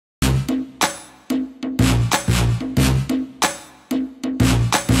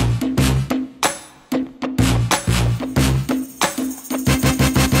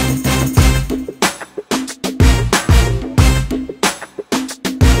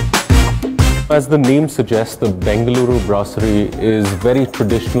As the name suggests, the Bengaluru Brasserie is very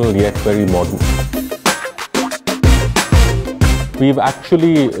traditional yet very modern. We've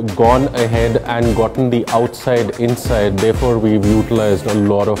actually gone ahead and gotten the outside inside, therefore we've utilized a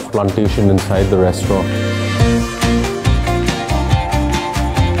lot of plantation inside the restaurant.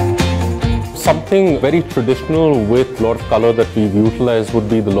 Something very traditional with a lot of color that we've utilized would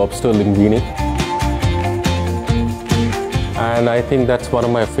be the lobster linguine. And I think that's one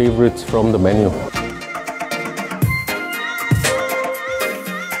of my favorites from the menu.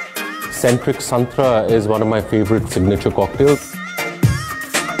 Centric Santra is one of my favorite signature cocktails.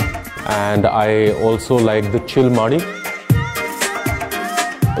 And I also like the Chill Madi.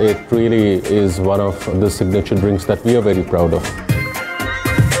 It really is one of the signature drinks that we are very proud of.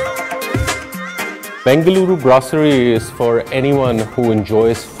 Bengaluru Brasserie is for anyone who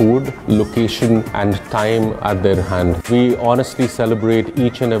enjoys food, location and time at their hand. We honestly celebrate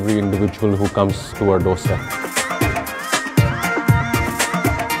each and every individual who comes to our doorstep.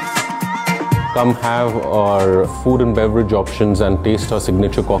 Come have our food and beverage options and taste our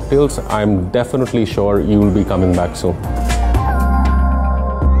signature cocktails. I'm definitely sure you will be coming back soon.